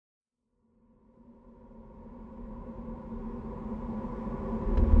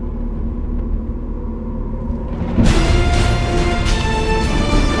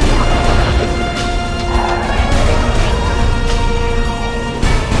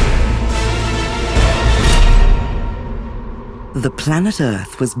The planet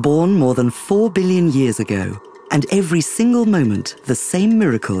Earth was born more than 4 billion years ago, and every single moment, the same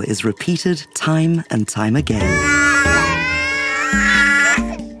miracle is repeated time and time again.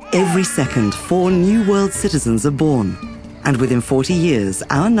 Every second, 4 new world citizens are born, and within 40 years,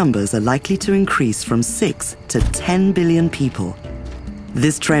 our numbers are likely to increase from 6 to 10 billion people.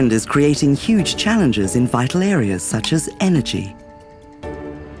 This trend is creating huge challenges in vital areas such as energy,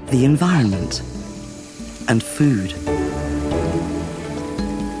 the environment, and food.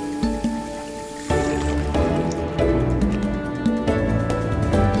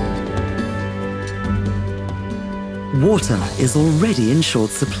 Water is already in short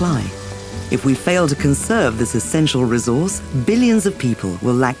supply. If we fail to conserve this essential resource, billions of people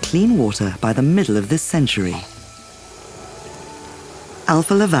will lack clean water by the middle of this century.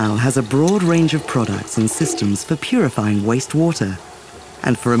 Alfa Laval has a broad range of products and systems for purifying wastewater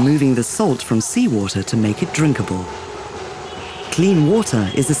and for removing the salt from seawater to make it drinkable. Clean water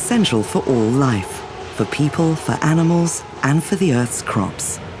is essential for all life, for people, for animals, and for the Earth's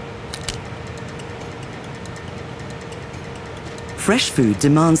crops. Fresh food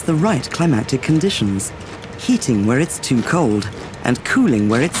demands the right climatic conditions, heating where it's too cold and cooling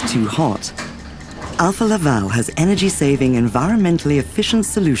where it's too hot. Alfa Laval has energy-saving, environmentally efficient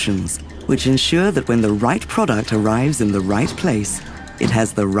solutions which ensure that when the right product arrives in the right place, it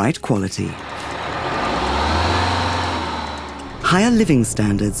has the right quality. Higher living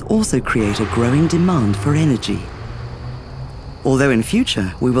standards also create a growing demand for energy. Although in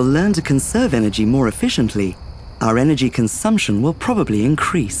future we will learn to conserve energy more efficiently, our energy consumption will probably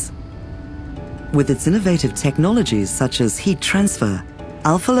increase. With its innovative technologies such as heat transfer,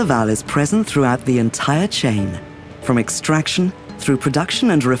 Alfa Laval is present throughout the entire chain, from extraction through production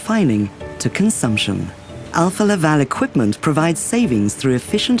and refining to consumption. Alfa Laval equipment provides savings through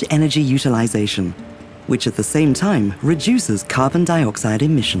efficient energy utilization, which at the same time reduces carbon dioxide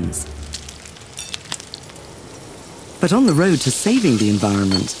emissions. But on the road to saving the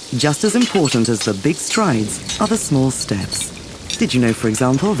environment, just as important as the big strides are the small steps. Did you know, for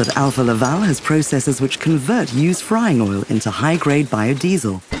example, that Alfa Laval has processes which convert used frying oil into high-grade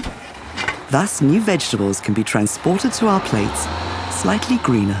biodiesel? Thus, new vegetables can be transported to our plates slightly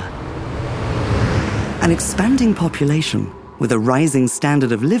greener. An expanding population with a rising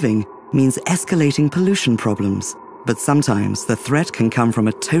standard of living means escalating pollution problems, but sometimes the threat can come from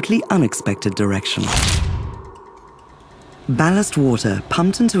a totally unexpected direction. Ballast water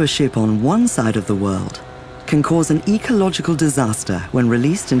pumped into a ship on one side of the world can cause an ecological disaster when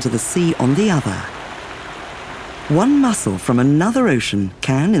released into the sea on the other. One mussel from another ocean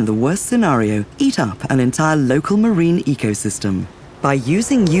can, in the worst scenario, eat up an entire local marine ecosystem. By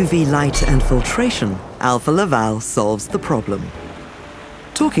using UV light and filtration, Alfa Laval solves the problem.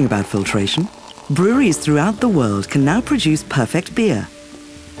 Talking about filtration, breweries throughout the world can now produce perfect beer.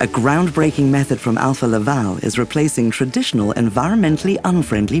 A groundbreaking method from Alfa Laval is replacing traditional environmentally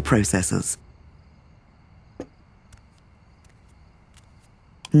unfriendly processes.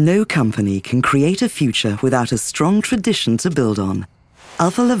 No company can create a future without a strong tradition to build on.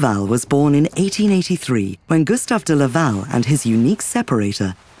 Alfa Laval was born in 1883 when Gustave de Laval and his unique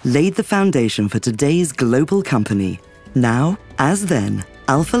separator laid the foundation for today's global company. Now, as then,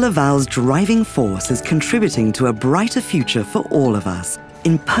 Alfa Laval's driving force is contributing to a brighter future for all of us,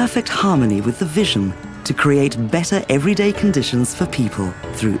 in perfect harmony with the vision to create better everyday conditions for people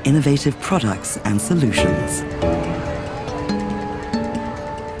through innovative products and solutions.